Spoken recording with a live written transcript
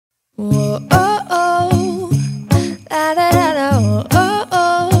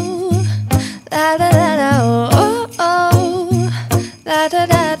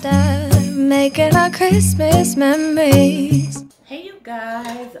Christmas memories. Hey you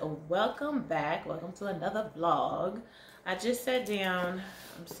guys, welcome back. Welcome to another vlog. I just sat down.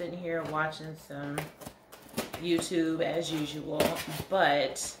 I'm sitting here watching some YouTube as usual,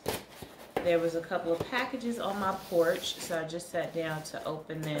 but there was a couple of packages on my porch, so I just sat down to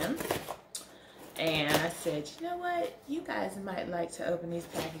open them. And I said, you know what? You guys might like to open these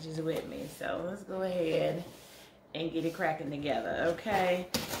packages with me. So let's go ahead and get it cracking together, okay?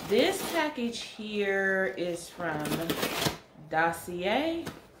 This package here is from Dossier.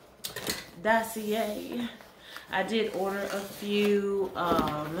 I did order a few.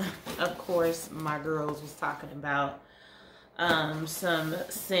 Of course, my girls was talking about some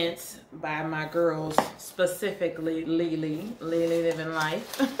scents by my girls, specifically Lily Living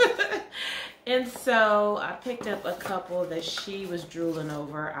Life. And so I picked up a couple that she was drooling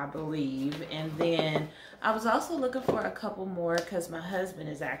over, I believe. And then I was also looking for a couple more because my husband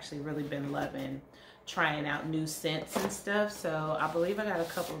has actually really been loving trying out new scents and stuff. So I believe I got a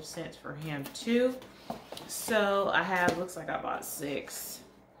couple of scents for him too. So I have, looks like I bought six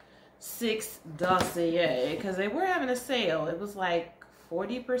Dossier because they were having a sale. It was like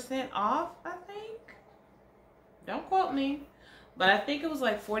 40% off, I think. Don't quote me. But I think it was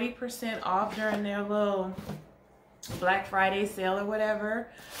like 40% off during their little Black Friday sale or whatever.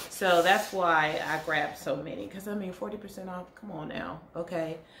 So that's why I grabbed so many. Because, I mean, 40% off. Come on now.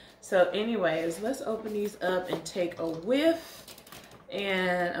 Okay. So, anyways, let's open these up and take a whiff.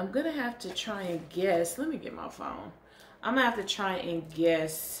 And I'm going to have to try and guess. Let me get my phone. I'm going to have to try and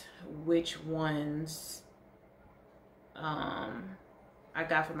guess which ones I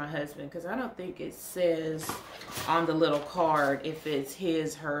got for my husband, because I don't think it says on the little card if it's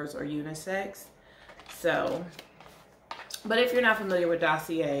his, hers, or unisex. So, but if you're not familiar with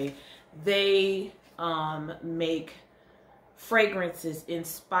Dossier, they make fragrances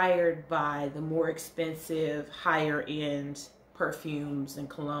inspired by the more expensive, higher end perfumes and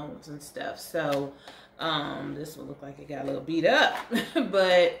colognes and stuff. So this will look like it got a little beat up,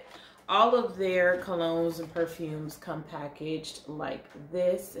 but all of their colognes and perfumes come packaged like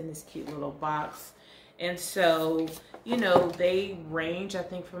this in this cute little box. And so, you know, they range, I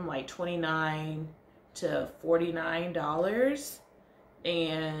think, from like $29 to $49.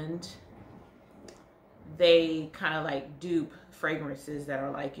 And they kind of like dupe fragrances that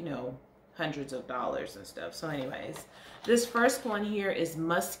are like, you know, hundreds of dollars and stuff. So anyways, this first one here is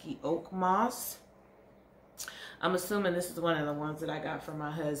Musky Oak Moss. I'm assuming this is one of the ones that I got from my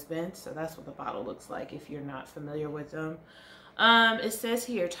husband. So that's what the bottle looks like if you're not familiar with them. It says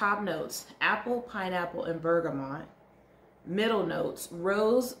here, top notes, apple, pineapple, and bergamot. Middle notes,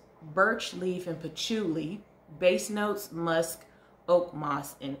 rose, birch leaf, and patchouli. Base notes, musk, oak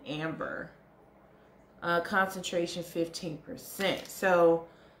moss, and amber. Concentration 15%. So,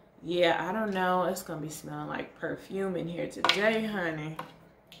 yeah, I don't know. It's going to be smelling like perfume in here today, honey.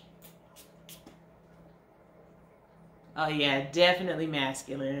 Oh yeah, definitely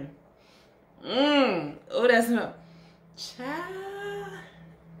masculine. Oh, that smell. Child.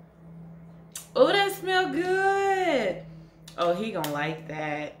 Oh, that smell good. Oh, he gonna like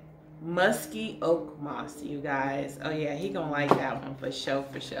that. Musky Oak Moss, you guys. Oh yeah, he gonna like that one for sure,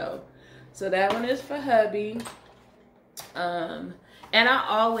 for sure. So that one is for hubby. And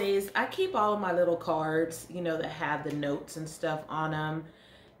I keep all of my little cards, you know, that have the notes and stuff on them.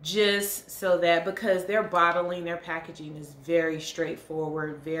 Just so that, because their bottling, their packaging is very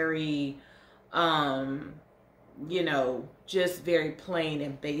straightforward, very, you know, just very plain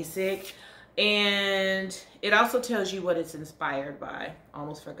and basic. And it also tells you what it's inspired by.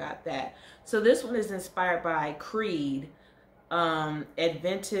 Almost forgot that. So this one is inspired by Creed,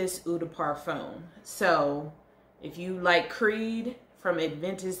 Adventist Eau de Parfum. So if you like Creed from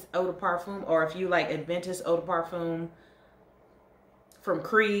Adventist Eau de Parfum, or if you like Adventist Eau de Parfum from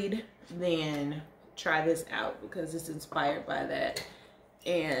Creed, then try this out because it's inspired by that.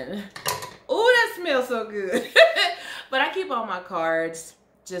 And oh, that smells so good. But I keep all my cards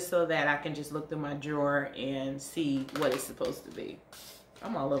just so that I can just look through my drawer and see what it's supposed to be.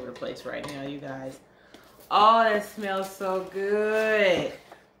 I'm all over the place right now, you guys. Oh, that smells so good.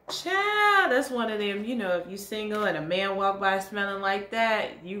 Child, that's one of them, you know, if you single and a man walk by smelling like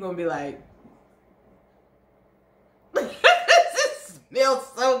that, you're gonna be like, smells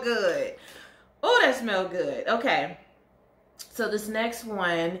so good. Oh, that smells good. Okay. So this next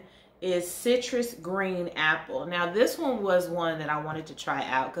one is Citrus Green Apple. Now this one was one that I wanted to try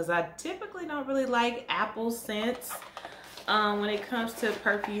out because I typically don't really like apple scents when it comes to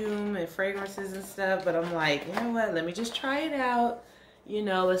perfume and fragrances and stuff. But I'm like, you know what? Let me just try it out. You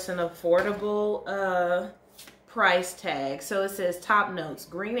know, it's an affordable price tag. So it says top notes: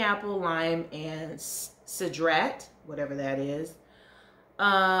 green apple, lime, and cedrat, whatever that is.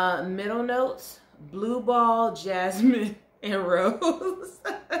 Middle notes: blue ball, jasmine, and rose.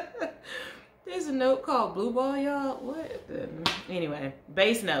 There's a note called blue ball, y'all. What? Anyway,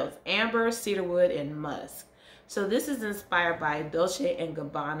 base notes: amber, cedarwood, and musk. So this is inspired by Dolce &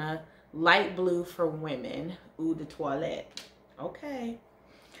 Gabbana light blue for women, eau de toilette. Okay.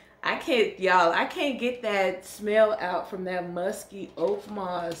 I can't get that smell out from that musky oak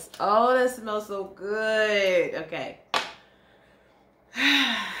moss. Oh, that smells so good. Okay.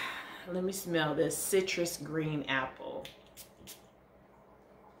 Let me smell this citrus green apple.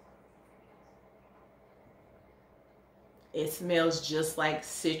 It smells just like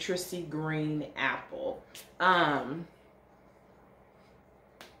citrusy green apple.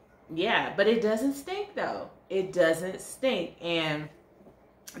 Yeah, but it doesn't stink though. It doesn't stink, and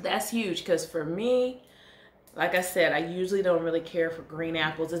that's huge because for me, like I said, I usually don't really care for green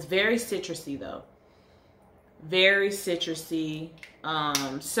apples. It's very citrusy though. Very citrusy.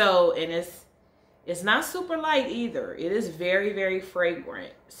 So, and it's not super light either. It is very, very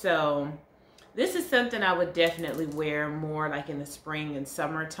fragrant. So this is something I would definitely wear more like in the spring and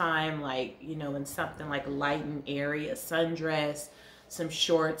summertime, like, you know, in something like light and airy, a sundress, some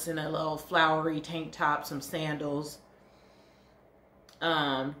shorts and a little flowery tank top, some sandals.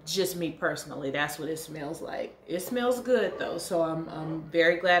 Just me personally, that's what it smells like. It smells good though, so I'm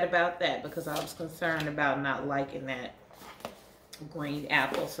very glad about that because I was concerned about not liking that green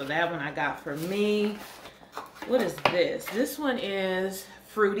apple. So that one I got for me. What is this? This one is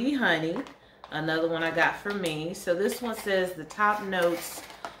Fruity Honey. Another one I got for me. So this one says the top notes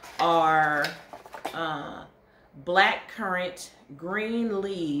are black currant, green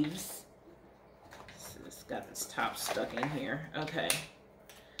leaves. It's got this top stuck in here. Okay.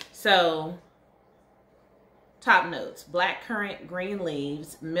 So, top notes: black currant, green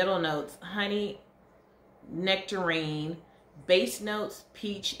leaves. Middle notes: honey, nectarine. Base notes: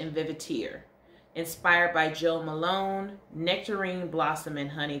 peach and vivitar. Inspired by Jo Malone, nectarine, blossom, and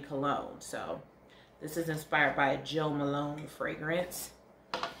honey cologne. So, this is inspired by a Jo Malone fragrance.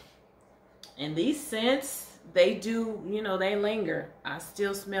 And these scents, they do, you know, they linger. I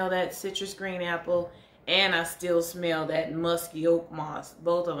still smell that citrus green apple. And I still smell that musky oak moss.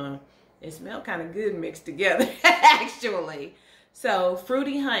 Both of them, they smell kind of good mixed together, actually. So,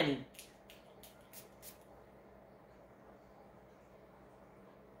 Fruity Honey.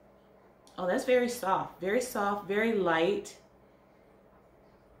 Oh, that's very soft, very light.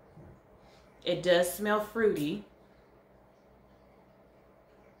 It does smell fruity.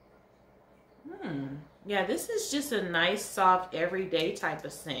 Yeah, this is just a nice, soft, everyday type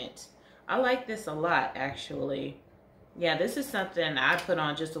of scent. I like this a lot, actually. Yeah, this is something I put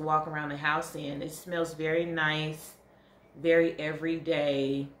on just to walk around the house in. It smells very nice, very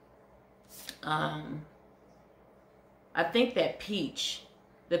everyday. I think that peach,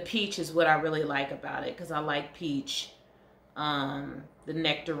 the peach is what I really like about it because I like peach. The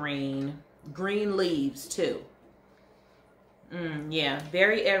nectarine, green leaves too. Yeah,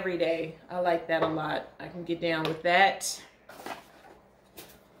 very everyday. I like that a lot. I can get down with that.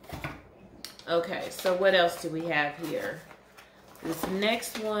 Okay, so what else do we have here? This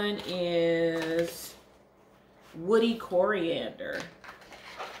next one is woody coriander.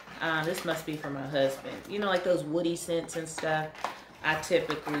 This must be for my husband. You know, like those woody scents and stuff I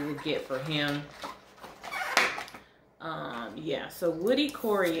typically would get for him. Yeah, so woody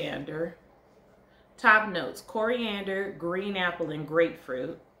coriander. Top notes: coriander, green apple, and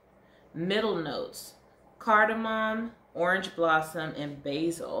grapefruit. Middle notes: cardamom, orange blossom, and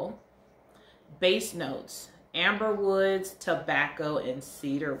basil. Base notes: amber woods, tobacco, and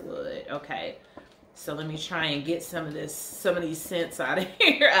cedar wood. Okay, so let me try and get some of these scents out of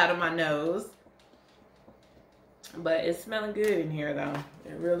here, out of my nose. But it's smelling good in here though.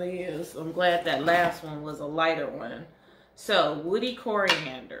 It really is. I'm glad that last one was a lighter one. So, woody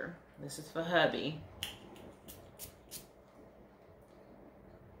coriander. This is for hubby.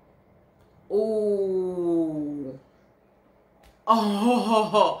 Ooh.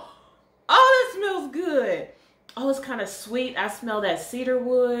 Oh, that smells good. Oh, it's kind of sweet. I smell that cedar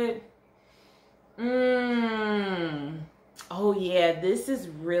wood. Oh yeah, this is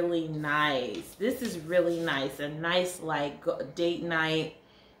really nice. This is really nice. A nice like date night,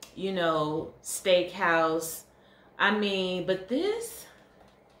 you know, steakhouse. I mean, but this,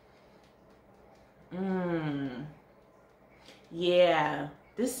 yeah,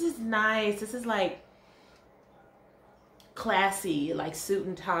 this is nice. This is like classy, like suit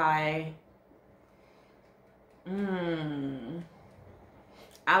and tie.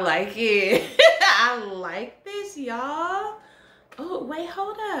 I like it. I I like this, y'all. Oh, wait,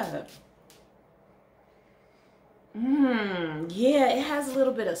 hold up. Yeah, it has a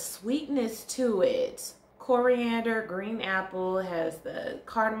little bit of sweetness to it. Coriander, green apple, has the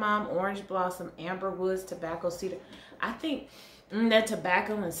cardamom, orange blossom, amber woods, tobacco, cedar. I think that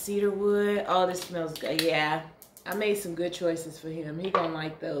tobacco and cedar wood. Oh, this smells good. Yeah, I made some good choices for him. He gonna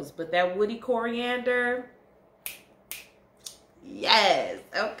like those. But that woody coriander, yes.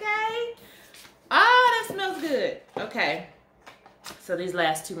 Okay. Oh, that smells good. Okay. So these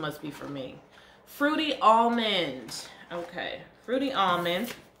last two must be for me. Fruity almond. Okay, fruity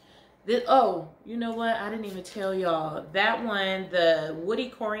almond. This, oh, you know what? I didn't even tell y'all. That one, the woody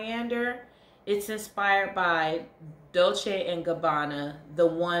coriander, it's inspired by Dolce & Gabbana, the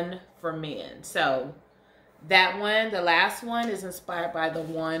one for men. So that one, the last one, is inspired by the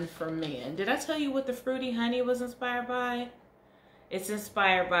one for men. Did I tell you what the fruity honey was inspired by? It's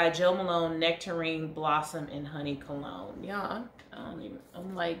inspired by Jo Malone Nectarine Blossom and Honey Cologne. Y'all,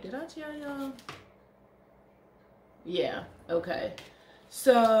 I'm like, did I tell y'all? Yeah, okay.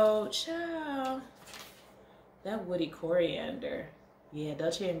 So, child, that woody coriander. Yeah,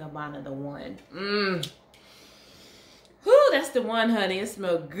 Dolce & Gabbana, the one. Whew, that's the one, honey. It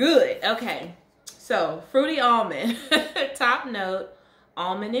smells good. Okay, so fruity almond. Top note,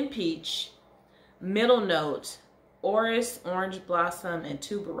 almond and peach. Middle note, orris, orange blossom, and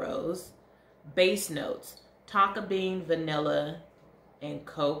tuberose. Base notes, tonka bean, vanilla, and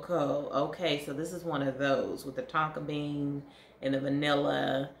cocoa. Okay, so this is one of those with the tonka bean and the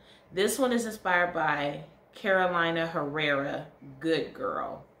vanilla. This one is inspired by Carolina Herrera, Good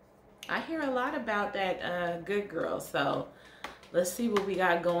Girl. I hear a lot about that Good Girl, so let's see what we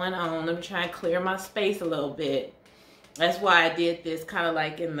got going on. Let me try and clear my space a little bit. That's why I did this kind of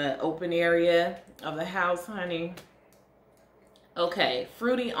like in the open area of the house, honey. Okay,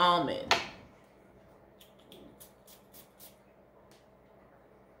 fruity almond.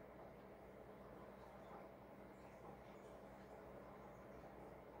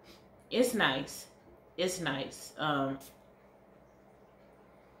 It's nice. It's nice.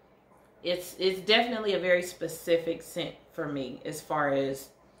 It's definitely a very specific scent for me as far as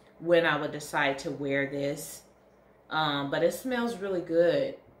when I would decide to wear this. But it smells really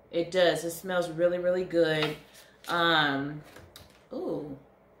good. It does. It smells really, really good. Ooh,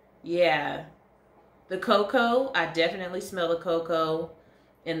 yeah. The cocoa, I definitely smell the cocoa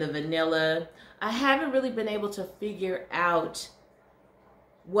and the vanilla. I haven't really been able to figure out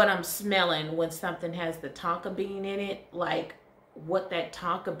what I'm smelling when something has the tonka bean in it, like what that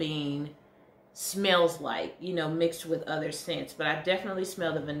tonka bean smells like, you know, mixed with other scents. But I definitely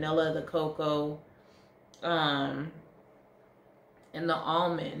smell the vanilla, the cocoa, and the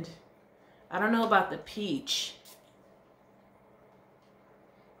almond. I don't know about the peach.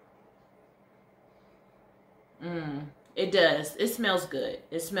 It does. It smells good.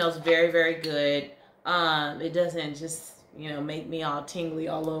 It smells very, very good. It doesn't just, you know, make me all tingly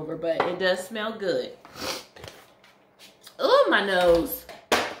all over, but it does smell good. Oh, my nose.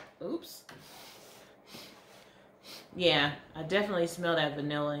 Oops. Yeah, I definitely smell that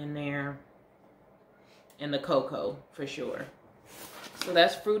vanilla in there and the cocoa for sure. So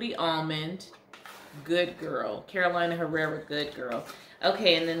that's fruity almond, Good Girl. Carolina Herrera, Good Girl.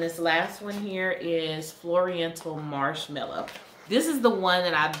 Okay, and then this last one here is Floriental Marshmallow. This is the one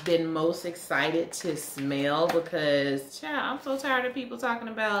that I've been most excited to smell because, child, I'm so tired of people talking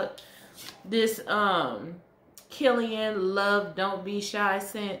about this Killian Love Don't Be Shy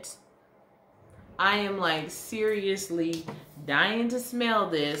scent. I am like seriously dying to smell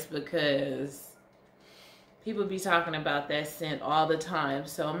this because people be talking about that scent all the time.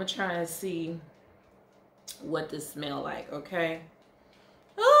 So I'm gonna try and see what this smell like, okay?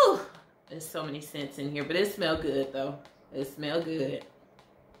 Ooh, there's so many scents in here, but it smells good though. It smells good.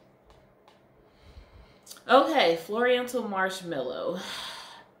 Okay, Floriental Marshmallow.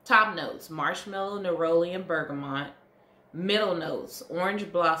 Top notes, marshmallow, neroli, and bergamot. Middle notes, orange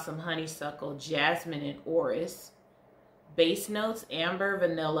blossom, honeysuckle, jasmine, and orris. Base notes, amber,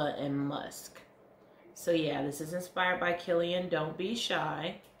 vanilla, and musk. So yeah, this is inspired by Killian Don't Be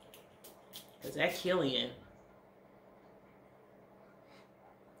Shy. Because that Killian.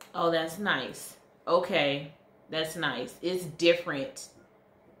 Oh, that's nice. Okay, that's nice. It's different.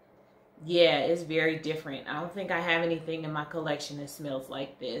 Yeah, it's very different. I don't think I have anything in my collection that smells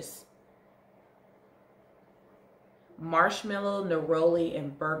like this. Marshmallow, neroli,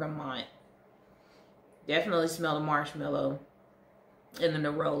 and bergamot. Definitely smell the marshmallow and the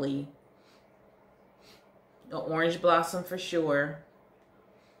neroli. The orange blossom for sure.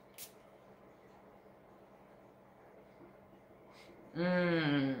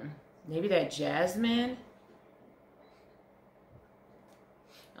 maybe that jasmine.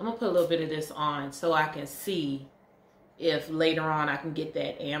 I'm gonna put a little bit of this on so I can see if later on I can get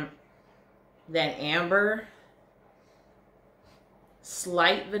that amber,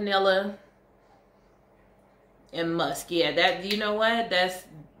 slight vanilla, and musk. Yeah, that, you know what? That's,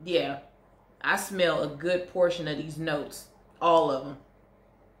 yeah. I smell a good portion of these notes. All of them.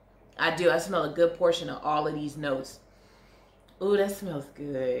 I do. I smell a good portion of all of these notes. Ooh, that smells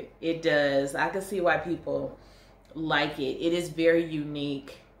good. It does. I can see why people like it. It is very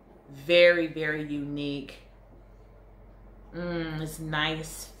unique. Very, very unique. It's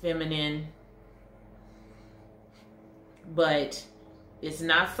nice, feminine. But it's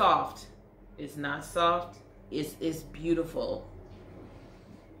not soft. It's not soft. It's beautiful.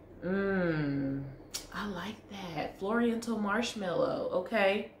 I like that. Floriental marshmallow.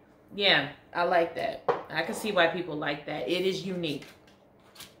 Okay. Yeah, I like that. I can see why people like that. It is unique.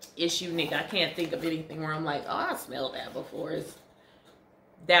 It's unique. I can't think of anything where I'm like, oh, I smelled that before.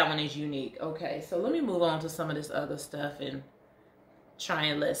 That one is unique. Okay, so let me move on to some of this other stuff and try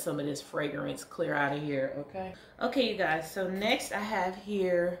and let some of this fragrance clear out of here, okay? Okay, you guys, so next I have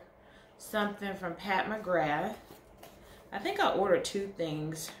here something from Pat McGrath. I think I ordered 2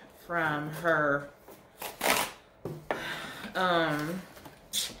 things from her.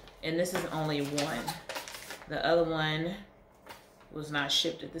 And this is only one. The other one was not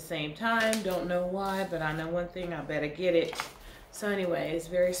shipped at the same time. Don't know why, but I know one thing, I better get it. So anyway, it's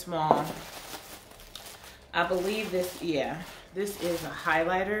very small. I believe this, yeah, this is a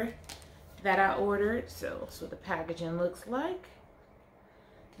highlighter that I ordered. So that's what the packaging looks like.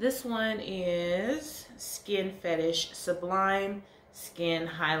 This one is Skin Fetish Sublime Skin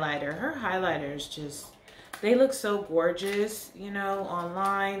Highlighter. Her highlighters just, they look so gorgeous, you know,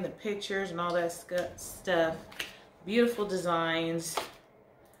 online, the pictures and all that stuff. Beautiful designs.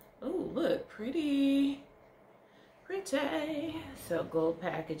 Oh, look, pretty. Pretty. So gold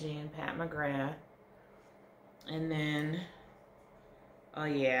packaging, Pat McGrath. And then, oh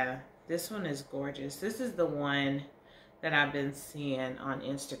yeah, this one is gorgeous. This is the one that I've been seeing on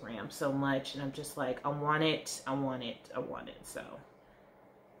Instagram so much, and I'm just like, I want it, I want it, I want it. So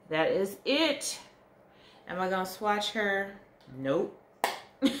that is it. Am I gonna swatch her? Nope.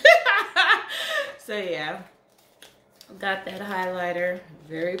 So yeah, got that highlighter.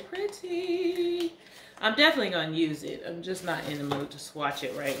 Very pretty. I'm definitely gonna use it. I'm just not in the mood to swatch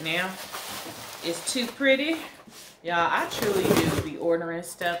it right now. It's too pretty. Y'all, I truly do be ordering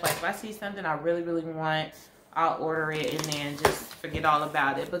stuff. Like if I see something I really, really want, I'll order it and then just forget all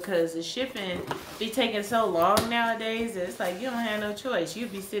about it, because the shipping be taking so long nowadays. It's like you don't have no choice.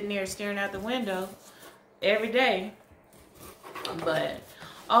 You'd be sitting there staring out the window every day. But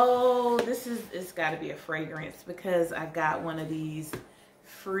oh, it's got to be a fragrance, because I got one of these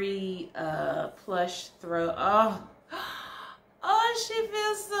free plush throw. Oh, she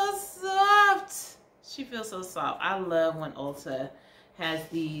feels so soft. She feels so soft. I love when Ulta has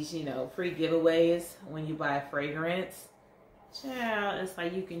these, you know, free giveaways when you buy a fragrance. Child, it's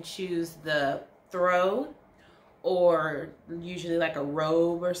like you can choose the throw or usually like a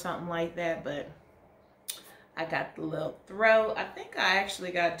robe or something like that, but I got the little throw. I think I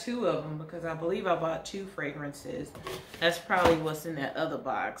actually got 2 of them, because I believe I bought 2 fragrances. That's probably what's in that other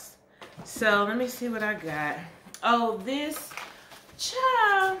box. So let me see what I got. Oh, this,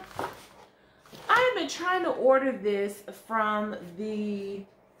 child, I've been trying to order this from the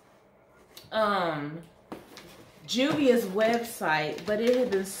Juvia's website, but it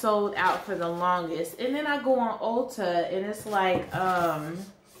had been sold out for the longest. And then I go on Ulta and it's like,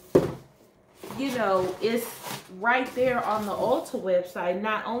 you know, it's right there on the Ulta website.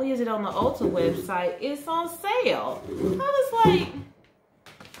 Not only is it on the Ulta website, it's on sale. I was like,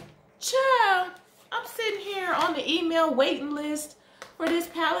 child, I'm sitting here on the email waiting list for this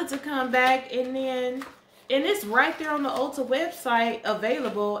palette to come back, and it's right there on the Ulta website,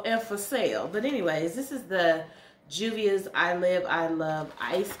 available and for sale. But anyways, this is the Juvia's I Love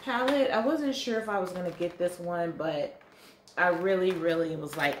Ice palette. I wasn't sure if I was gonna get this one, but I really, really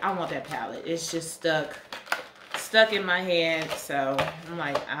was like, I want that palette. It's just stuck in my head, so I'm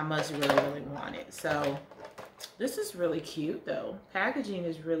like, I must really, really want it. So this is really cute though. Packaging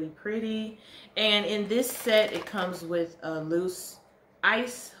is really pretty, and in this set it comes with a loose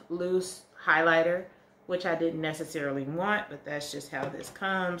highlighter, which I didn't necessarily want, but that's just how this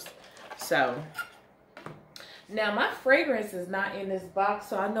comes. So now my fragrance is not in this box,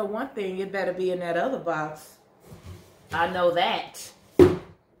 so I know one thing, it better be in that other box. I know that.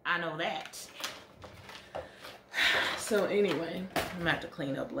 I know that. So anyway, I'm gonna have to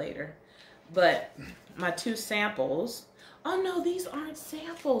clean up later. But my 2 samples. Oh no, these aren't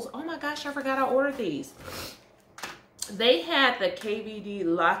samples. Oh my gosh, I forgot I ordered these. They had the KVD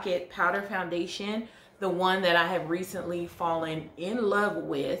Lock It Powder Foundation, the one that I have recently fallen in love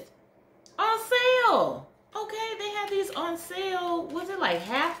with, on sale. Okay, they had these on sale. Was it like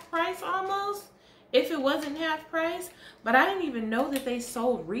half price almost? If it wasn't half price. But I didn't even know that they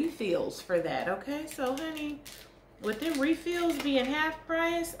sold refills for that. Okay, so honey, with them refills being half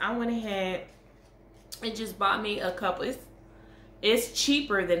price, I went ahead and just bought me a couple. It's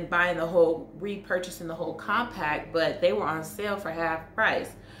cheaper than buying the whole, repurchasing the whole compact, but they were on sale for half price.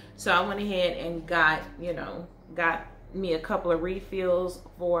 So I went ahead and got, you know, got me a couple of refills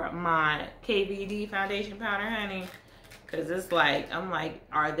for my KVD foundation powder, honey. Cause it's like, I'm like,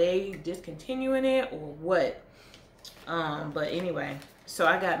 are they discontinuing it or what? But anyway, so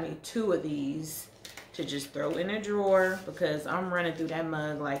I got me 2 of these to just throw in a drawer because I'm running through that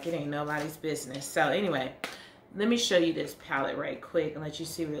mug like it ain't nobody's business. So anyway, let me show you this palette right quick and let you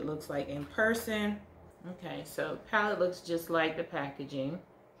see what it looks like in person. Okay, so the palette looks just like the packaging.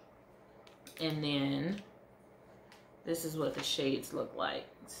 And then this is what the shades look like.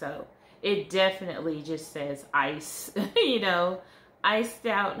 So it definitely just says ice, you know, iced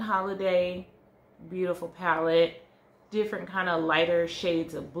out holiday, beautiful palette, different kind of lighter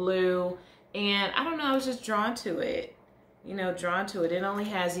shades of blue. And I don't know, I was just drawn to it. You know, drawn to it. It only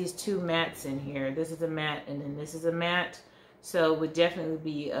has these 2 mattes in here. This is a matte and then this is a matte. So it would definitely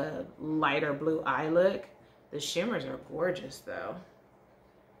be a lighter blue eye look. The shimmers are gorgeous though.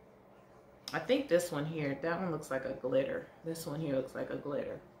 I think this one here, that one looks like a glitter. This one here looks like a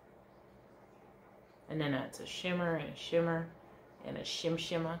glitter. And then that's a shimmer and a shimmer and a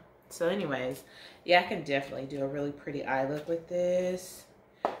shimmer. So anyways, yeah, I can definitely do a really pretty eye look with this.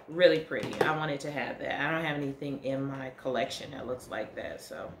 Really pretty. I wanted to have that. I don't have anything in my collection that looks like that.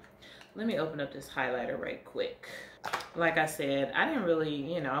 So let me open up this highlighter right quick. Like I said, I didn't really,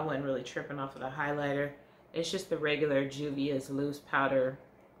 you know, I wasn't really tripping off of the highlighter. It's just the regular Juvia's loose powder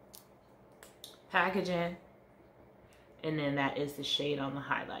packaging. And then that is the shade on the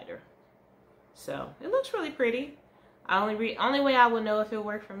highlighter. So it looks really pretty. Only way I would know if it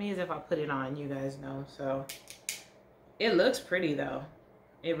worked for me is if I put it on, you guys know. So it looks pretty though.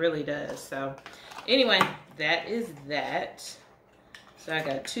 It really does. So anyway, that is that. So I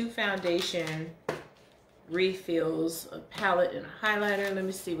got 2 foundation refills, a palette and a highlighter. Let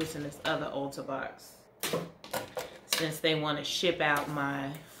me see what's in this other Ulta box. Since they want to ship out my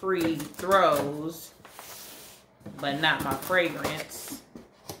free throws, but not my fragrance.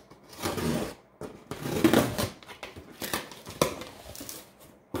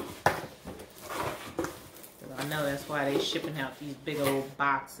 I know that's why they shipping out these big old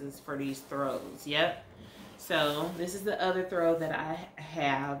boxes for these throws. Yep. So this is the other throw that I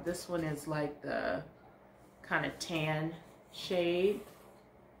have. This one is like the kind of tan shade.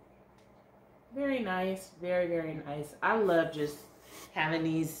 Very nice. Very, very nice. I love just having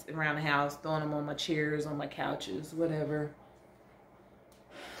these around the house, throwing them on my chairs, on my couches, whatever.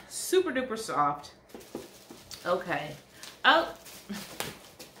 Super duper soft. Okay. Oh.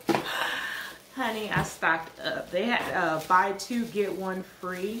 Honey, I stocked up. They had buy 2 get 1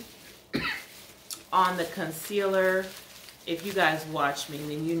 free on the concealer. If you guys watch me,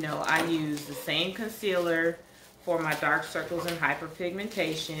 then you know I use the same concealer for my dark circles and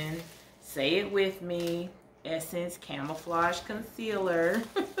hyperpigmentation. Say it with me. Essence Camouflage Concealer.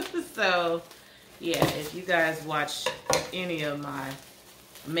 So, yeah, if you guys watch any of my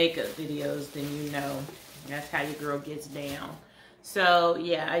makeup videos, then you know that's how your girl gets down. So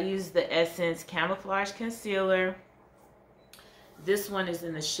yeah, I use the Essence Camouflage Concealer. This one is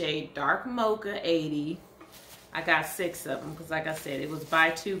in the shade Dark Mocha 80. I got 6 of them because like I said, it was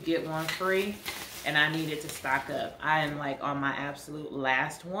buy 2 get 1 free and I needed to stock up. I am like on my absolute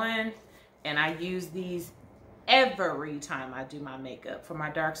last one and I use these every time I do my makeup for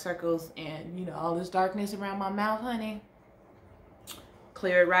my dark circles and you know all this darkness around my mouth, honey.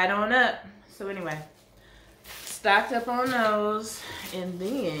 Clear it right on up. So anyway, stocked up on those, and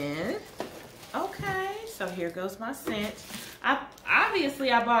then okay, so here goes my scent.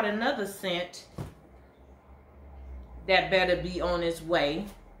 Obviously I bought another scent that better be on its way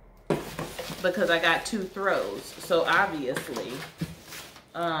because I got 2 throws. So obviously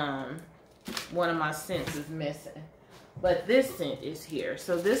one of my scents is missing, but this scent is here.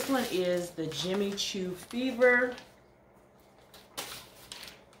 So this one is the Jimmy Choo Fever.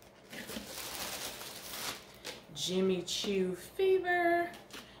 Jimmy Choo Fever,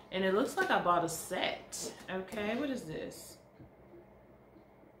 and it looks like I bought a set. Okay, what is this?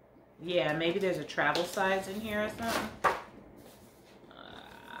 Yeah, maybe there's a travel size in here or something.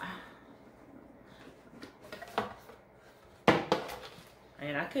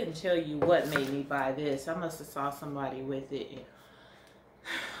 And I couldn't tell you what made me buy this. I must have saw somebody with it.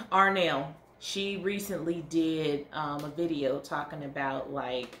 Arnell, she recently did a video talking about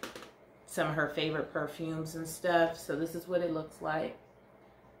like some of her favorite perfumes and stuff. So this is what it looks like.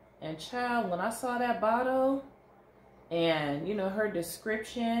 And child, when I saw that bottle and, you know, her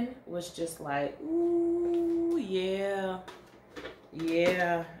description was just like, ooh, yeah.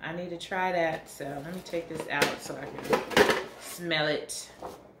 Yeah, I need to try that. So let me take this out so I can smell it.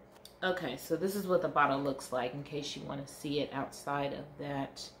 Okay, so this is what the bottle looks like in case you want to see it outside of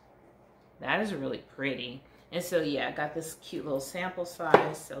that. That is really pretty. And so, yeah, I got this cute little sample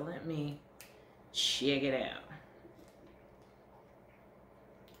size. So let me check it out.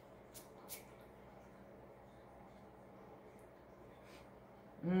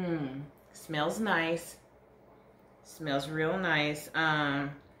 Smells nice. Smells real nice.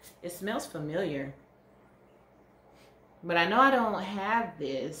 It smells familiar. But I know I don't have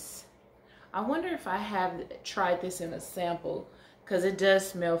this. I wonder if I have tried this in a sample because it does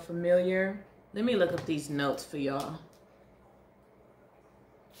smell familiar. Let me look up these notes for y'all.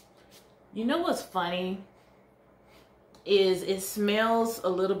 You know what's funny? Is it smells a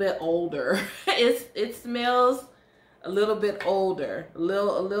little bit older. It smells a little bit older. A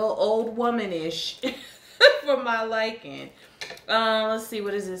little old womanish for my liking. Let's see,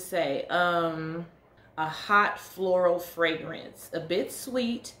 what does it say? A hot floral fragrance. A bit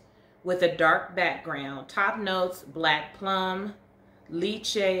sweet with a dark background. Top notes, black plum,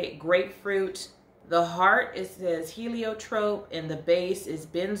 lychee, grapefruit. The heart, it says heliotrope, and the base is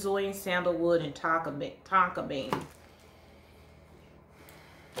benzoin, sandalwood, and tonka bean.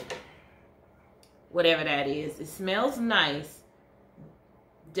 Whatever that is. It smells nice.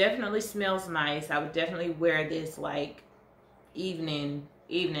 Definitely smells nice. I would definitely wear this like evening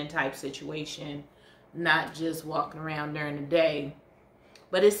type situation, not just walking around during the day.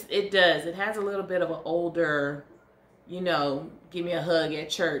 But it does. It has a little bit of an older, you know, give me a hug at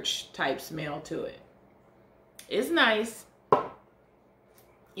church type smell to it. It's nice.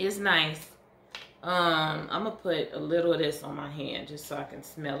 It's nice. I'm gonna put a little of this on my hand just so I can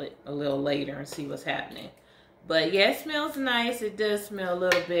smell it a little later and see what's happening. But yeah, it smells nice. It does smell a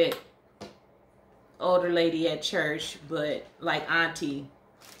little bit older lady at church, but like auntie.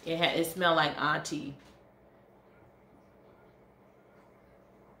 It smells like auntie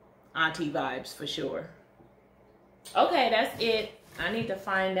vibes for sure. Okay, that's it. I need to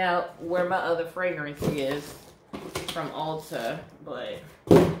find out where my other fragrance is from Ulta, but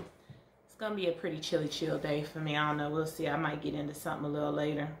it's gonna be a pretty chill day for me. I don't know, we'll see. I might get into something a little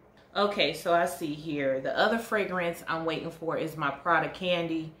later. Okay, so I see here the other fragrance I'm waiting for is my Prada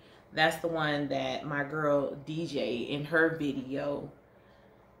Candy. That's the one that my girl DJ in her video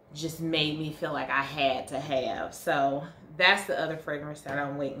just made me feel like I had to have. So that's the other fragrance that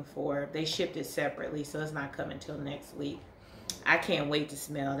I'm waiting for. They shipped it separately, so it's not coming till next week. I can't wait to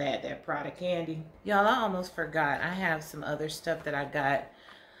smell that Prada Candy. Y'all, I almost forgot. I have some other stuff that I got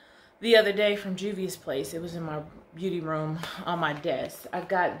the other day from Juvia's place. It was in my beauty room on my desk. I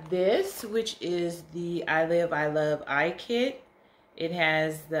got this, which is the I Live, I Love eye kit. It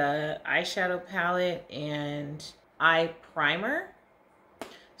has the eyeshadow palette and eye primer.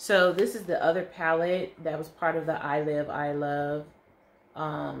 So this is the other palette that was part of the I Live, I Love,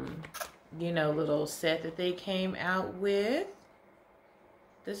 you know, little set that they came out with.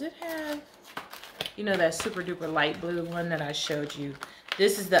 Does it have, you know, that super duper light blue one that I showed you?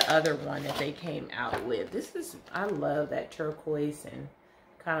 This is the other one that they came out with. This is, I love that turquoise and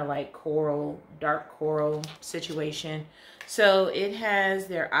kind of like coral, dark coral situation. So it has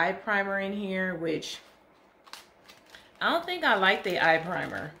their eye primer in here, which I don't think I like the eye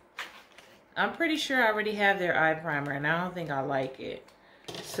primer. I'm pretty sure I already have their eye primer and I don't think I like it.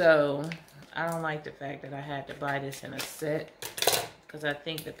 So I don't like the fact that I had to buy this in a set, because I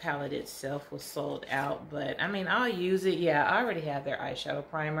think the palette itself was sold out. But I mean, I'll use it. Yeah, I already have their eyeshadow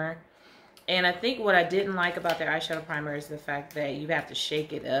primer. And I think what I didn't like about their eyeshadow primer is the fact that you have to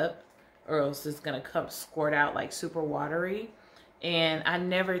shake it up or else it's going to come squirt out like super watery. And I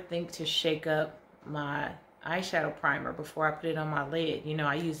never think to shake up my eyeshadow primer before I put it on my lid. You know,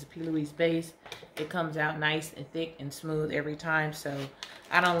 I use the P. Louise base. It comes out nice and thick and smooth every time. So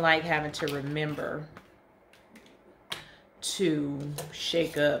I don't like having to remember to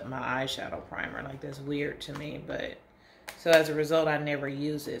shake up my eyeshadow primer. Like, that's weird to me. But so as a result, I never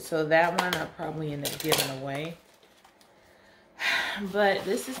use it. So that one I probably end up giving away. But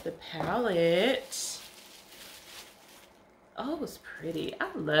this is the palette. Oh, it's pretty.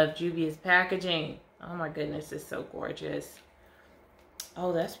 I love Juvia's packaging. Oh my goodness, it's so gorgeous.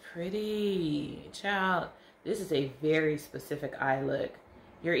 Oh, that's pretty. Child, this is a very specific eye look.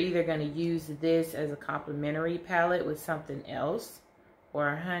 you're either going to use this as a complementary palette with something else,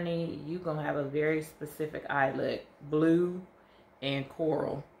 or honey, you're going to have a very specific eye look. Blue and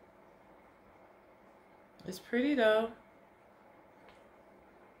coral. It's pretty though.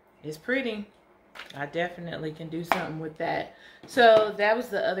 It's pretty. I definitely can do something with that. So that was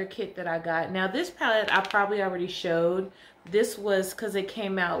the other kit that I got. Now this palette I probably already showed. This was because it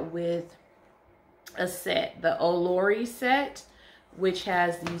came out with a set, the Olori set, which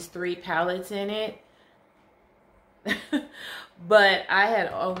has these 3 palettes in it. But I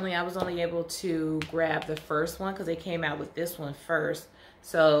was only able to grab the first one because they came out with this one first.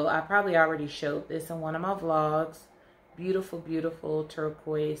 So I probably already showed this in one of my vlogs. Beautiful, beautiful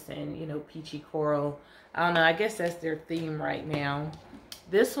turquoise and, you know, peachy coral. I don't know, I guess that's their theme right now.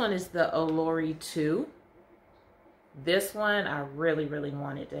 This one is the Olori 2. This one I really, really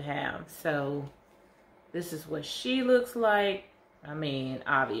wanted to have. So this is what she looks like. I mean,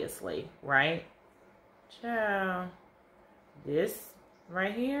 obviously, right? Ciao. This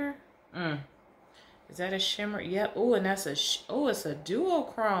right here. Is that a shimmer? Yep. Oh, and that's oh, it's a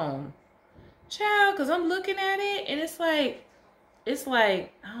duochrome. Child, because I'm looking at it and it's like,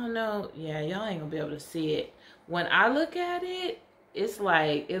 I don't know. Yeah, y'all ain't gonna be able to see it. When I look at it, it's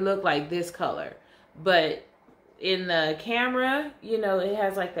like, it looked like this color. But in the camera, you know, it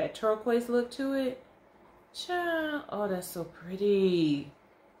has like that turquoise look to it. Child, oh, that's so pretty.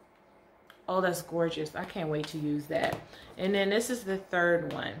 Oh, that's gorgeous. I can't wait to use that. And then this is the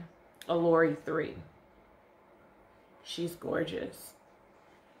third one, Olori 3. She's gorgeous.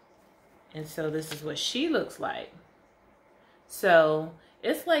 And so this is what she looks like. So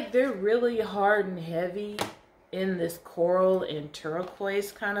it's like they're really hard and heavy in this coral and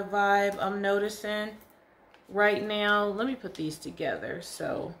turquoise kind of vibe I'm noticing right now. Let me put these together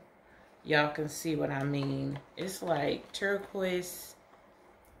so y'all can see what I mean. It's like turquoise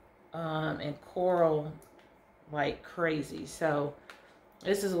and coral like crazy. So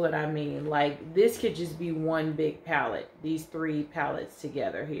this is what I mean. Like this could just be one big palette. These 3 palettes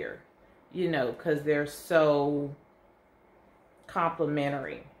together here. You know, because they're so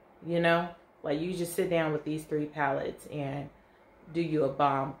complementary, you know? Like, you just sit down with these 3 palettes and do you a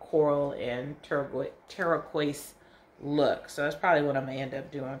bomb coral and turquoise look. So that's probably what I'm going to end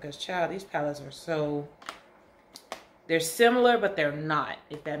up doing. Because, child, these palettes are so... They're similar, but they're not,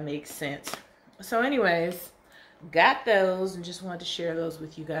 if that makes sense. So, anyways, got those and just wanted to share those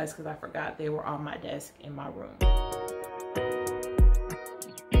with you guys because I forgot they were on my desk in my room.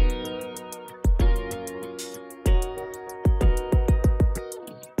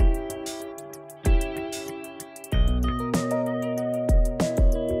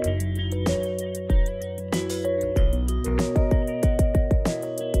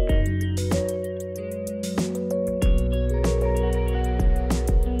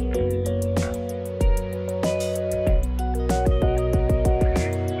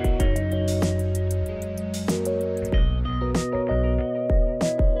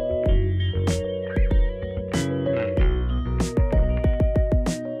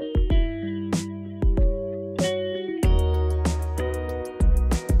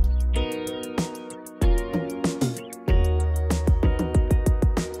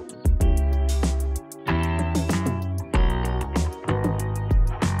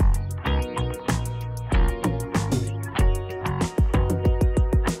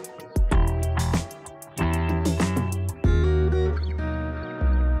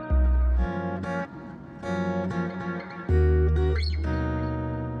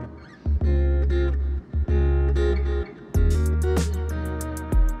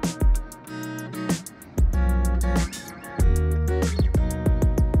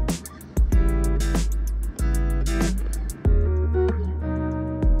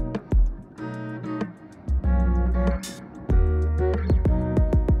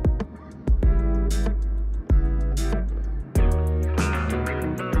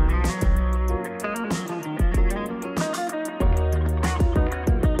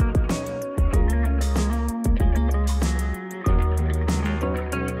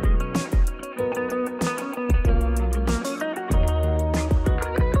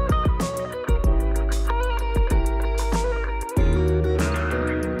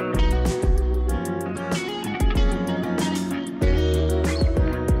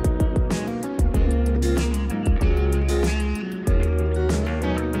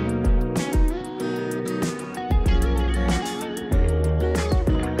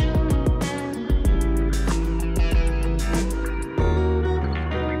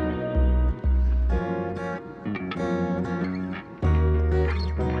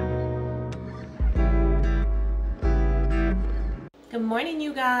 Good morning,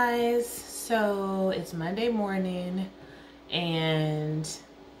 you guys. So it's Monday morning and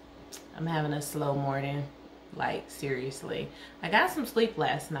I'm having a slow morning. Like, seriously. I got some sleep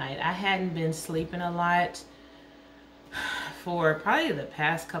last night. I hadn't been sleeping a lot for probably the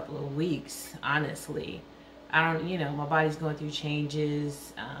past couple of weeks, honestly. I don't, my body's going through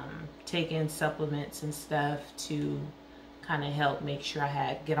changes, taking supplements and stuff to kind of help make sure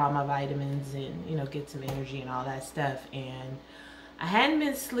I get all my vitamins and, get some energy and all that stuff. And I hadn't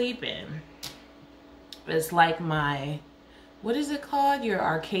been sleeping. It's like my, what is it called? Your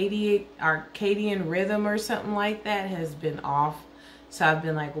circadian rhythm or something like that has been off. So I've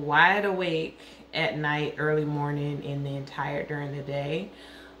been like wide awake at night, early morning, and the entire during the day.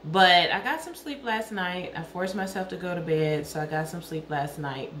 But I got some sleep last night. I forced myself to go to bed, so I got some sleep last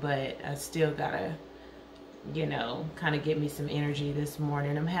night. But I still gotta, kind of get me some energy this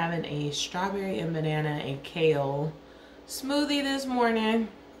morning. I'm having a strawberry and banana and kale smoothie this morning.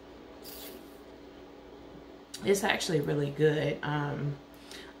 It's actually really good.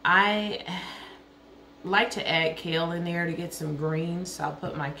 I like to add kale in there to get some greens, so I'll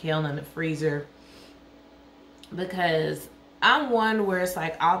put my kale in the freezer because I'm one where it's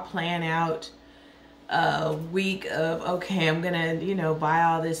like I'll plan out a week of, okay, I'm gonna buy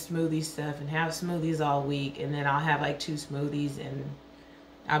all this smoothie stuff and have smoothies all week, and then I'll have like 2 smoothies and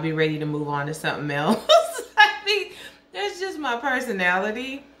I'll be ready to move on to something else. I mean, that's just my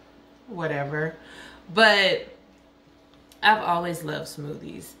personality, whatever. But I've always loved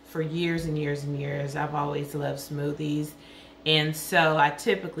smoothies for years and years and years. I've always loved smoothies. And so I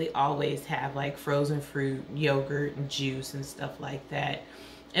typically always have like frozen fruit, yogurt, and juice and stuff like that.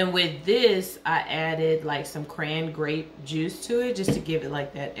 And with this, I added like some cran grape juice to it just to give it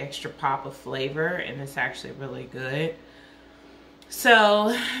like that extra pop of flavor. And it's actually really good.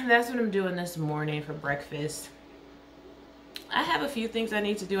 So that's what I'm doing this morning for breakfast. I have a few things I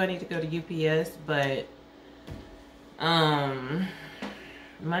need to do. I need to go to UPS, but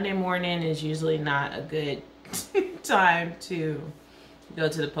Monday morning is usually not a good time to go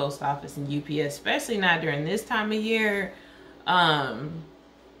to the post office and UPS, especially not during this time of year,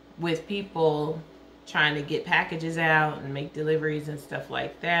 with people trying to get packages out and make deliveries and stuff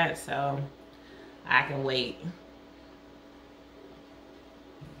like that. So I can wait.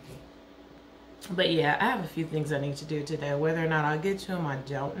 But yeah, I have a few things I need to do today. Whether or not I'll get to them, I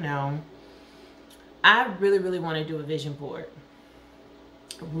don't know. I really, really want to do a vision board.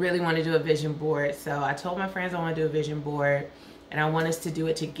 Really want to do a vision board. So I told my friends I want to do a vision board. And I want us to do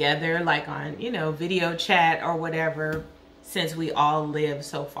it together, like on, video chat or whatever. Since we all live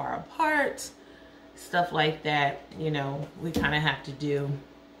so far apart. Stuff like that, we kind of have to do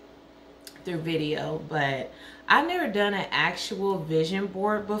through video. But I've never done an actual vision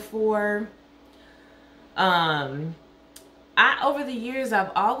board before. Over the years,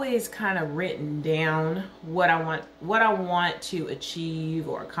 I've always kind of written down what I want to achieve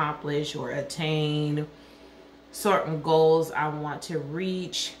or accomplish or attain, certain goals I want to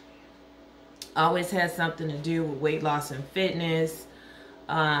reach. Always has something to do with weight loss and fitness,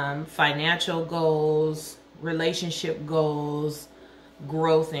 financial goals, relationship goals,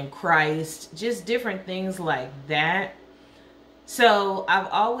 growth in Christ, just different things like that. So I've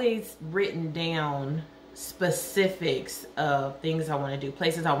always written down specifics of things I want to do,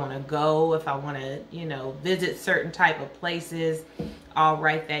 places I want to go. If I want to, visit certain type of places, I'll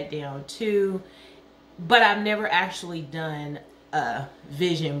write that down too. But I've never actually done a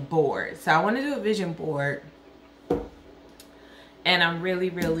vision board. So I want to do a vision board. And I'm really,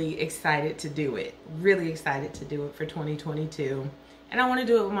 really excited to do it. Really excited to do it for 2022. And I want to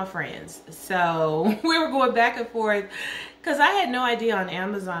do it with my friends. So we were going back and forth because I had no idea on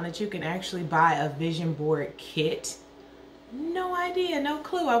Amazon that you can actually buy a vision board kit. No idea, no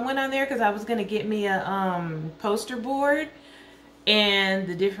clue. I went on there because I was going to get me a poster board and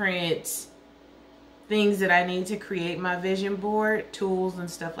the different things that I need to create my vision board, tools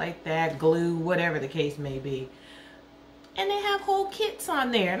and stuff like that, glue, whatever the case may be. And they have whole kits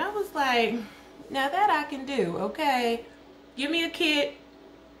on there. And I was like, now that I can do, okay. Give me a kit,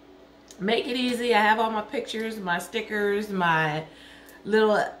 make it easy. I have all my pictures, my stickers, my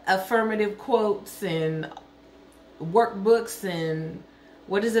little affirmative quotes and workbooks and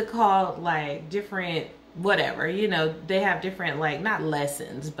what is it called? Like different, whatever, they have different, like not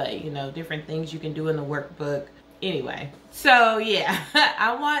lessons, but different things you can do in the workbook. Anyway, so yeah,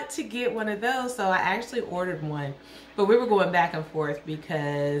 I want to get one of those. So I actually ordered one, but we were going back and forth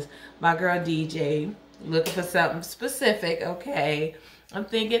because my girl DJ looking for something specific. Okay, I'm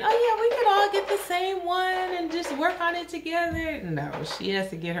thinking, oh yeah, we could all get the same one and just work on it together. No, she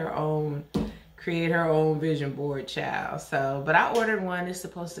has to get her own create her own vision board, child. So, but I ordered one. It's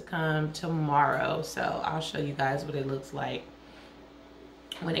supposed to come tomorrow. So I'll show you guys what it looks like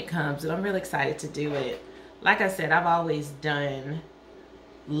when it comes. And I'm really excited to do it. Like I said, I've always done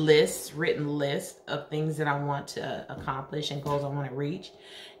lists, written lists of things that I want to accomplish and goals I want to reach.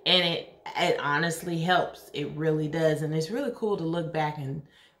 And it honestly helps. It really does. And it's really cool to look back and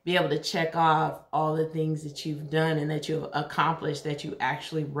be able to check off all the things that you've done and that you've accomplished that you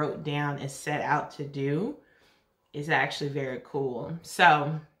actually wrote down and set out to do. Is actually very cool.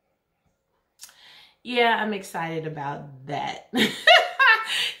 So yeah, I'm excited about that.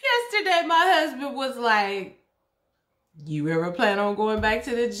 Yesterday, my husband was like, you ever plan on going back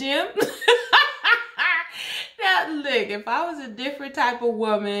to the gym? Now, look, if I was a different type of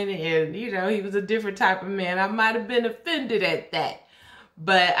woman and, you know, he was a different type of man, I might have been offended at that.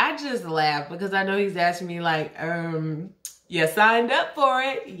 But I just laughed because I know he's asking me like, you signed up for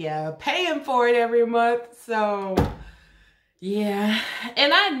it. Yeah, paying for it every month. So, yeah.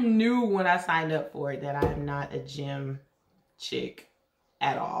 And I knew when I signed up for it that I am not a gym chick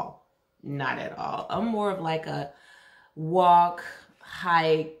at all. Not at all. I'm more of like a walk,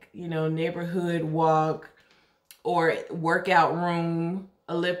 hike, you know, neighborhood walk or workout room,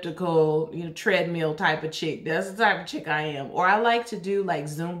 elliptical, you know, treadmill type of chick. That's the type of chick I am. Or I like to do like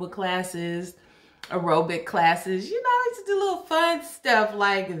Zumba classes, aerobic classes. You know, I like to do little fun stuff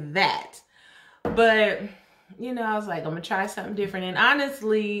like that. But, you know, I was like, I'm gonna try something different. And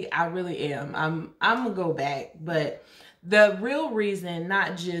honestly, I really am. I'm gonna go back. But the real reason,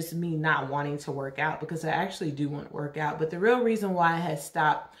 not just me not wanting to work out, because I actually do want to work out, but the real reason why I had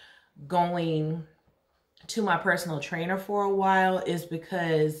stopped going to my personal trainer for a while is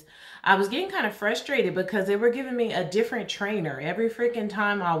because I was getting kind of frustrated because they were giving me a different trainer. Every freaking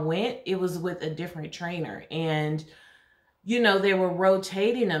time I went, it was with a different trainer. And, you know, they were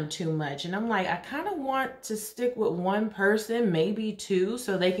rotating them too much. And I'm like, I kind of want to stick with one person, maybe two,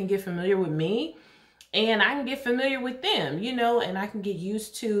 so they can get familiar with me. And I can get familiar with them, you know, and I can get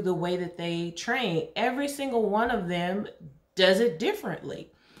used to the way that they train. Every single one of them does it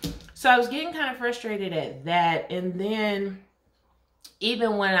differently. So I was getting kind of frustrated at that. And then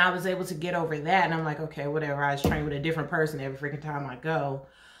even when I was able to get over that, and I'm like, okay, whatever, I was training with a different person every freaking time I go,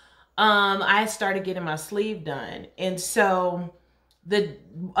 I started getting my sleeve done. And so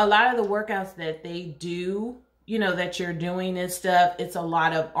a lot of the workouts that they do, you know, that you're doing and stuff, it's a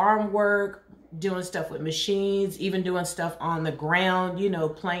lot of arm work, doing stuff with machines, even doing stuff on the ground, you know,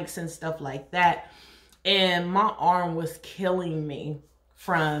 planks and stuff like that. And my arm was killing me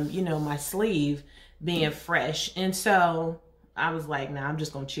from, you know, my sleeve being fresh. And so I was like, nah, I'm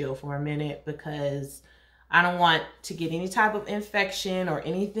just going to chill for a minute because I don't want to get any type of infection or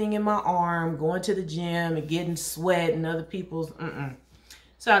anything in my arm, going to the gym and getting sweat and other people's,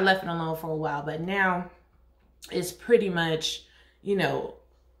 So I left it alone for a while, but now it's pretty much, you know,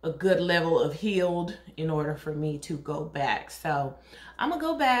 a good level of healed in order for me to go back. So I'm gonna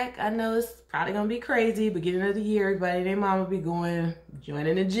go back. I know it's probably gonna be crazy, beginning of the year, everybody and their mama be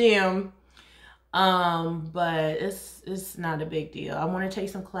joining the gym. But it's not a big deal. I want to take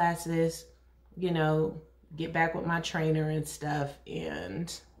some classes, you know, get back with my trainer and stuff.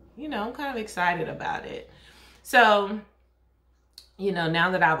 And, you know, I'm kind of excited about it. So, you know,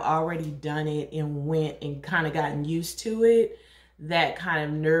 now that I've already done it and went and kind of gotten used to it, that kind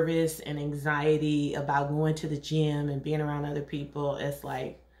of nervous and anxiety about going to the gym and being around other people, it's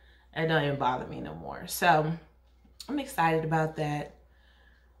like, it don't even bother me no more. So I'm excited about that.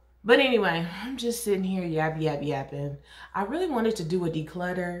 But anyway, I'm just sitting here yapping. I really wanted to do a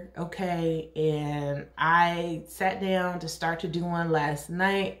declutter, okay? And I sat down to start to do one last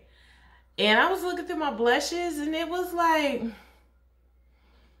night. And I was looking through my blushes and it was like,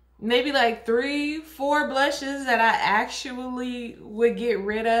 maybe like 3-4 blushes that I actually would get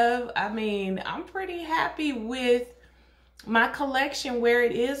rid of. I mean, I'm pretty happy with my collection where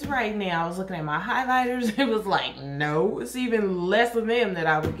it is right now. I was looking at my highlighters. It was like, no, it's even less of them that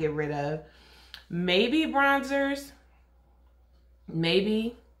I would get rid of. Maybe bronzers.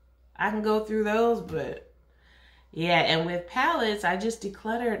 Maybe I can go through those, but yeah. And with palettes, I just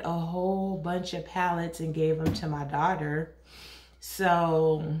decluttered a whole bunch of palettes and gave them to my daughter.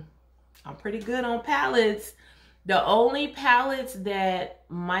 So I'm pretty good on palettes. The only palettes that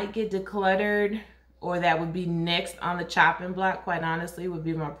might get decluttered or that would be next on the chopping block, quite honestly, would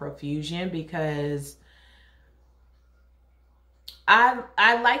be my Profusion, because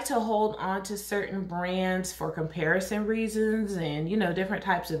I like to hold on to certain brands for comparison reasons and, you know, different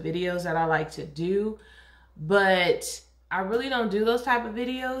types of videos that I like to do. But I really don't do those type of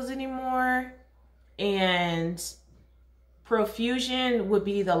videos anymore. And Profusion would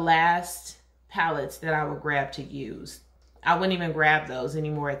be the last palettes that I would grab to use. I wouldn't even grab those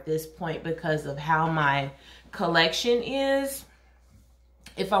anymore at this point because of how my collection is.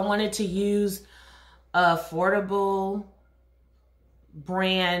 If I wanted to use affordable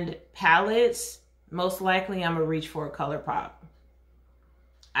brand palettes, most likely I'm gonna reach for a ColourPop.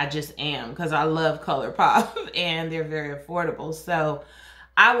 I just am, because I love ColourPop and they're very affordable. So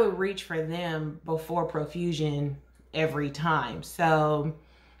I would reach for them before Profusion every time. So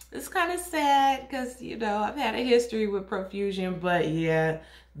it's kind of sad because, you know, I've had a history with Profusion, but yeah,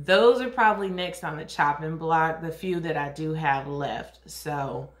 those are probably next on the chopping block, the few that I do have left.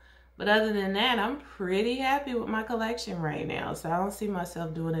 So, but other than that, I'm pretty happy with my collection right now. So I don't see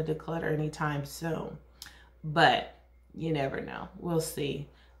myself doing a declutter anytime soon, but you never know. We'll see.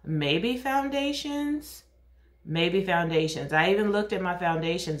 Maybe foundations. Maybe foundations. I even looked at my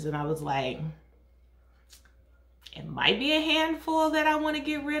foundations and I was like, it might be a handful that I want to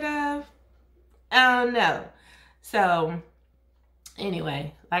get rid of. I don't know. So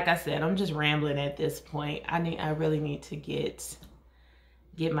anyway, like I said, I'm just rambling at this point. I really need to get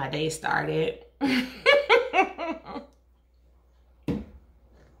my day started.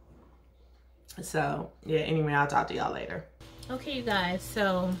 So yeah, anyway, I'll talk to y'all later. Okay, you guys,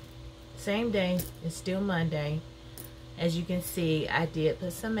 so same day, it's still Monday. As you can see, I did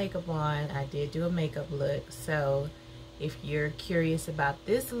put some makeup on. I did do a makeup look. So if you're curious about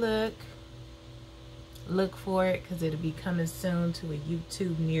this look, look for it because it'll be coming soon to a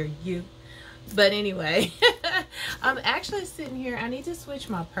YouTube near you. But anyway, I'm actually sitting here. I need to switch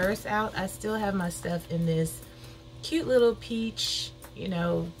my purse out. I still have my stuff in this cute little peach, you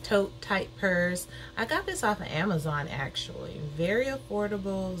know, tote type purse. I got this off of Amazon actually. Very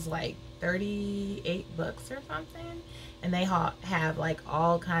affordable. It was like 38 bucks or something. And they have like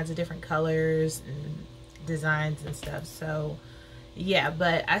all kinds of different colors and designs and stuff. So yeah,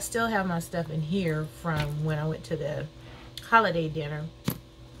 but I still have my stuff in here from when I went to the holiday dinner.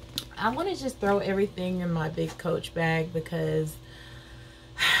 I want to just throw everything in my big Coach bag because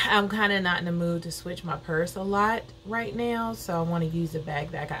I'm kind of not in the mood to switch my purse a lot right now. So I want to use a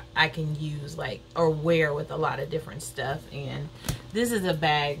bag that I can use like or wear with a lot of different stuff. And this is a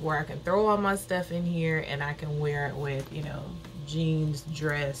bag where I can throw all my stuff in here and I can wear it with, you know, jeans,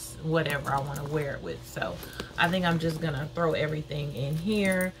 dress, whatever I want to wear it with. So I think I'm just gonna throw everything in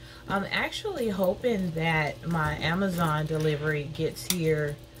here. I'm actually hoping that my Amazon delivery gets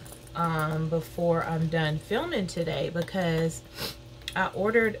here before I'm done filming today, because I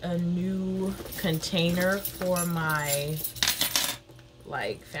ordered a new container for my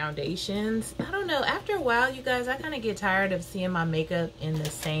like foundations. I don't know, after a while, you guys, I kind of get tired of seeing my makeup in the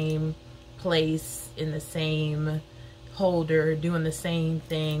same place, in the same holder, doing the same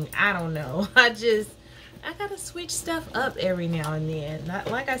thing. I don't know. I gotta switch stuff up every now and then.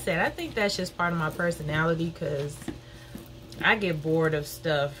 Like I said, I think that's just part of my personality because I get bored of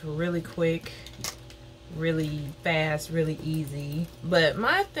stuff really quick, really fast, really easy. But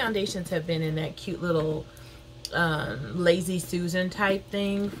my foundations have been in that cute little Lazy Susan type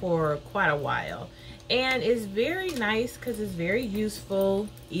thing for quite a while. And it's very nice because it's very useful,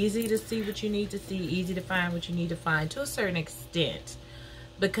 easy to see what you need to see, easy to find what you need to find to a certain extent.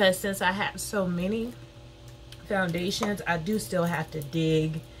 Because since I have so many foundations, I do still have to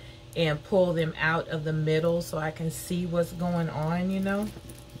dig and pull them out of the middle so I can see what's going on, you know,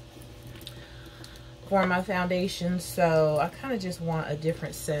 for my foundations. So I kind of just want a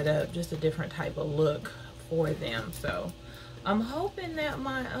different setup, just a different type of look for them. So I'm hoping that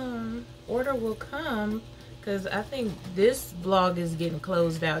my order will come, because I think this vlog is getting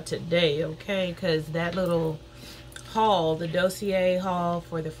closed out today, okay? Because that little haul, the Dossier haul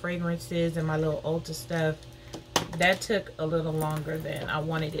for the fragrances and my little Ulta stuff, that took a little longer than I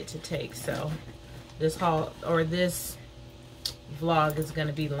wanted it to take. So this haul, or this vlog, is going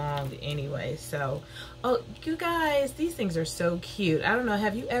to be long anyway. So, oh, you guys, these things are so cute. I don't know,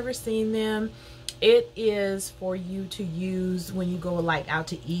 have you ever seen them? It is for you to use when you go like out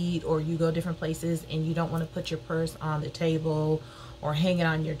to eat or you go different places and you don't want to put your purse on the table or hang it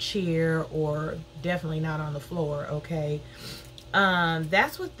on your chair, or definitely not on the floor, okay?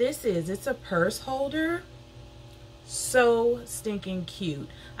 That's what this is. It's a purse holder. So stinking cute.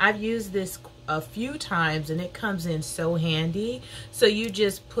 I've used this a few times and it comes in so handy. So you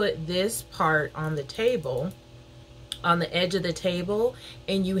just put this part on the table, on the edge of the table,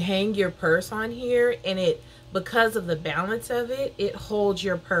 and you hang your purse on here, and it, because of the balance of it, it holds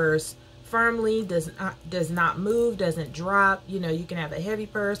your purse firmly, does not move, doesn't drop. You know, you can have a heavy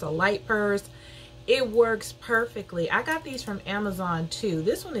purse, a light purse. It works perfectly. I got these from Amazon too.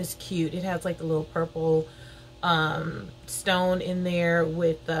 This one is cute. It has like the little purple stone in there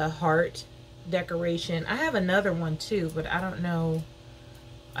with the heart decoration. I have another one too, but I don't know.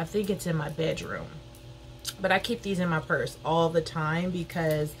 I think it's in my bedroom. But I keep these in my purse all the time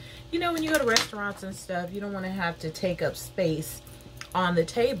because, you know, when you go to restaurants and stuff, you don't want to have to take up space on the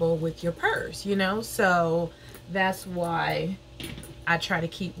table with your purse, you know? So that's why I try to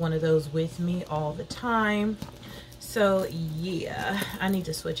keep one of those with me all the time. So yeah, I need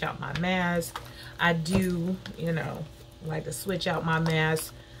to switch out my mask. I do, you know, like to switch out my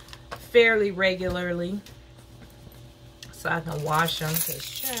mask fairly regularly so I can wash them,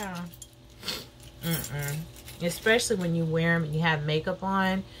 because yeah, especially when you wear them and you have makeup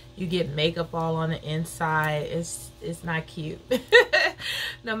on, you get makeup all on the inside. It's not cute.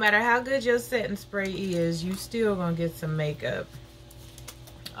 No matter how good your setting spray is, you still gonna get some makeup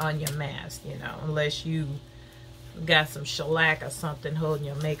on your mask, you know, unless you got some shellac or something holding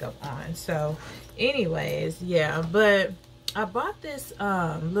your makeup on. So anyways, yeah, but I bought this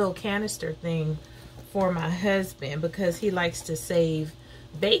little canister thing for my husband because he likes to save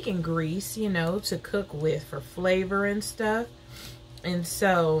bacon grease, you know, to cook with for flavor and stuff. And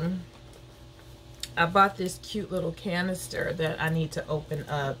so I bought this cute little canister that I need to open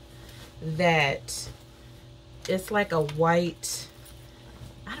up, that it's like a white,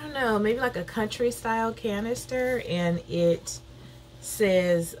 I don't know, maybe like a country style canister, and it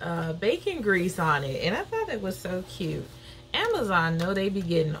says bacon grease on it, and I thought it was so cute. Amazon, no, they be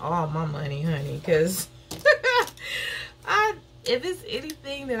getting all my money, honey, because if it's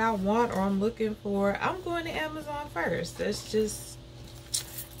anything that I want or I'm looking for, I'm going to Amazon first. That's just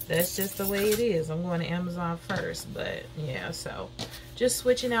the way it is. I'm going to Amazon first. But yeah, so just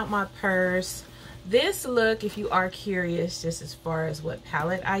switching out my purse. This look, if you are curious, just as far as what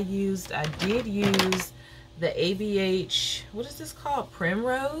palette I used, I did use the ABH, what is this called?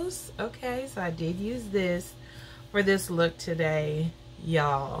 Primrose. Okay, so I did use this for this look today,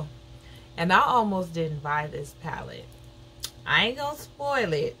 y'all. And I almost didn't buy this palette. I ain't gonna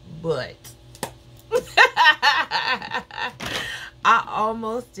spoil it, but I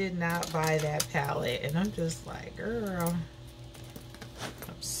almost did not buy that palette. And I'm just like, girl,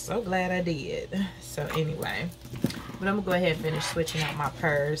 I'm so glad I did. So anyway, but I'm gonna go ahead and finish switching out my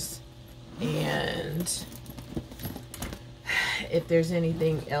purse. And if there's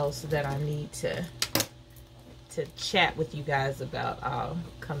anything else that I need to chat with you guys about, I'll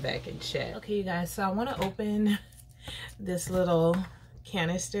come back and chat. Okay, you guys, so I want to open this little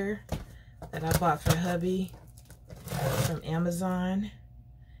canister that I bought for hubby from Amazon.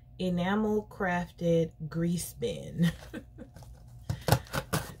 Enamel crafted grease bin.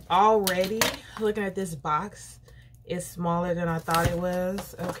 Already looking at this box, it's smaller than I thought it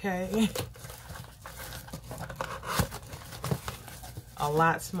was. Okay, a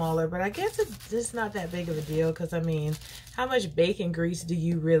lot smaller, but I guess it's just not that big of a deal, because I mean, how much bacon grease do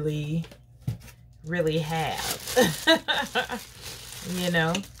you really have? You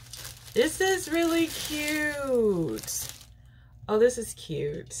know, this is really cute. Oh, this is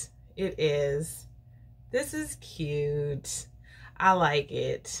cute. It is. This is cute. I like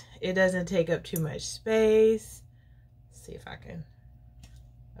it. It doesn't take up too much space. Let's see if I can.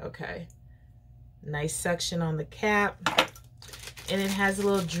 Okay, nice suction on the cap. And it has a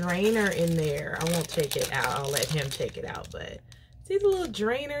little drainer in there. I won't take it out. I'll let him take it out. But see the little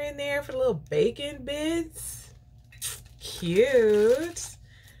drainer in there for the little bacon bits? Cute.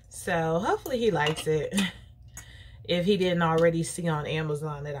 So hopefully he likes it. If he didn't already see on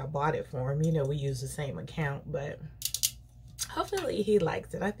Amazon that I bought it for him. You know, we use the same account. But hopefully he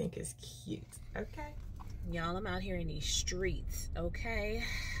likes it. I think it's cute. Okay. Y'all, I'm out here in these streets. Okay.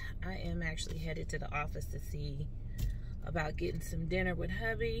 I am actually headed to the office to see about getting some dinner with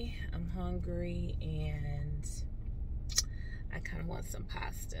hubby. I'm hungry and I kind of want some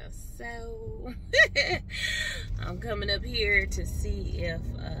pasta, so I'm coming up here to see if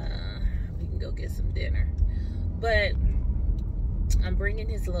we can go get some dinner. But I'm bringing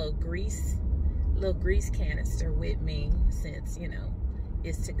his little grease canister with me, since, you know,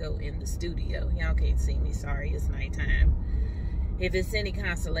 it's to go in the studio. Y'all can't see me, sorry, it's nighttime. If it's any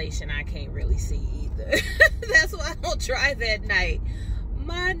consolation, I can't really see either. That's why I don't drive at night.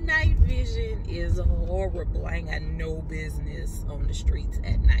 My night vision is horrible. I ain't got no business on the streets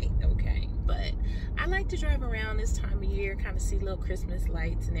at night, okay? But I like to drive around this time of year, kind of see little Christmas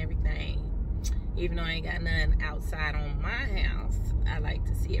lights and everything. Even though I ain't got nothing outside on my house, I like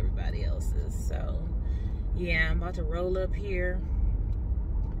to see everybody else's. So, yeah, I'm about to roll up here,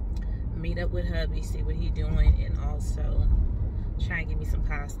 meet up with hubby, see what he doing, and also try and get me some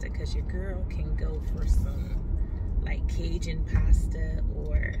pasta, because your girl can go for some like Cajun pasta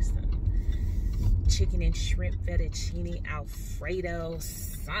or some chicken and shrimp fettuccine Alfredo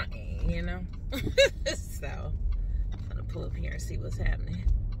something, you know. So I'm gonna pull up here and see what's happening.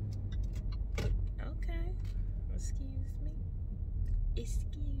 Okay,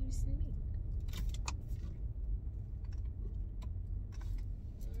 excuse me.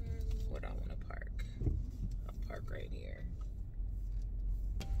 Where do I want to park? I'll park right here.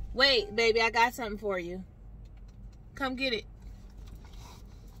 Wait, baby, I got something for you. Come get it.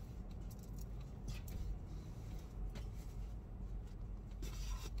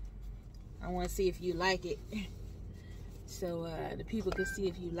 I want to see if you like it. So the people can see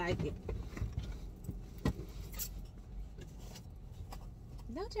if you like it.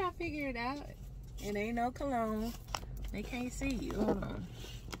 Don't y'all figure it out? It ain't no cologne. They can't see you. Hold on.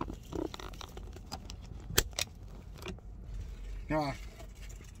 Nah.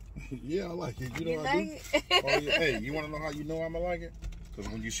 Yeah, I like it. You know like I do. it? Oh, yeah. Hey, you want to know how you know I'm going to like it?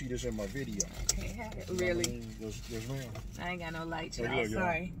 Because when you see this in my video. Really? Yes, ma'am. I ain't got no lights, Oh, y'all. look,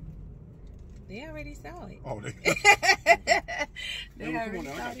 Sorry. They already saw it. Oh, they They already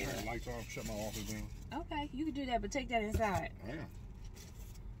saw I got to it. turn the lights off, shut my office down. Okay, you can do that, but take that inside. Yeah.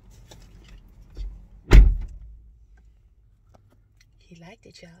 He liked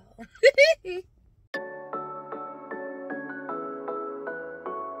it, y'all.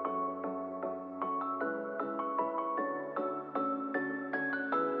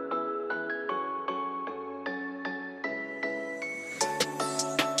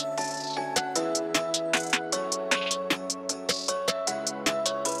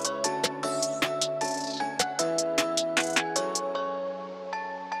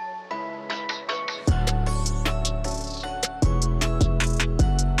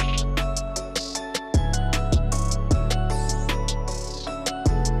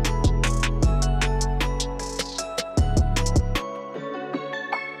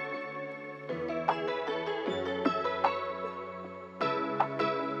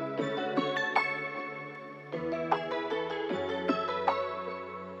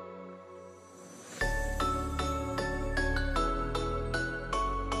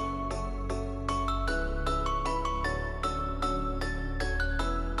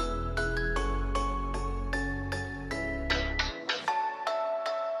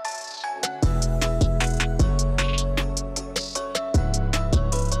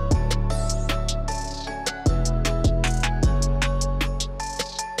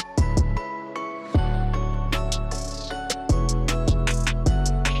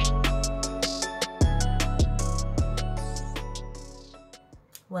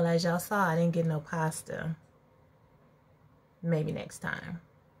 Well, as y'all saw, I didn't get no pasta. Maybe next time.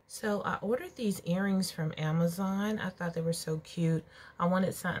 So I ordered these earrings from Amazon. I thought they were so cute. I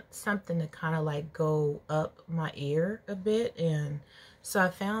wanted something to kind of like go up my ear a bit. And so I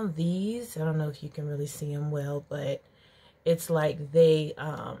found these. I don't know if you can really see them well, but it's like they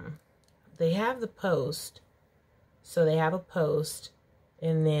have the post. So they have a post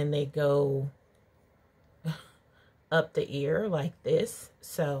and then they go up the ear like this.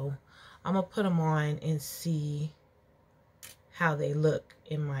 So I'm gonna put them on and see how they look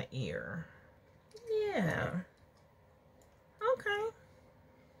in my ear. Yeah. Okay.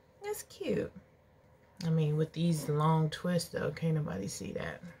 That's cute. I mean, with these long twists though, can't nobody see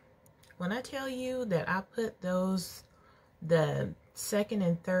that. When I tell you that I put the second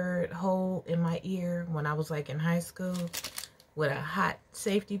and third hole in my ear when I was like in high school with a hot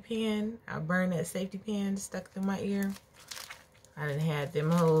safety pin, I burned that safety pin stuck through my ear. I done had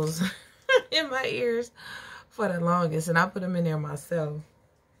them holes in my ears for the longest, and I put them in there myself.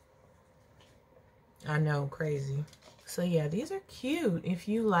 I know, crazy. So yeah, these are cute. If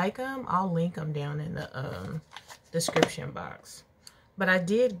you like them, I'll link them down in the description box. But I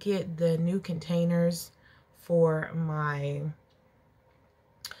did get the new containers for my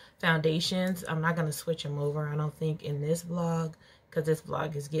foundations. I'm not going to switch them over, I don't think, in this vlog, because this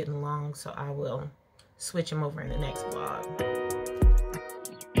vlog is getting long, so I will switch them over in the next vlog.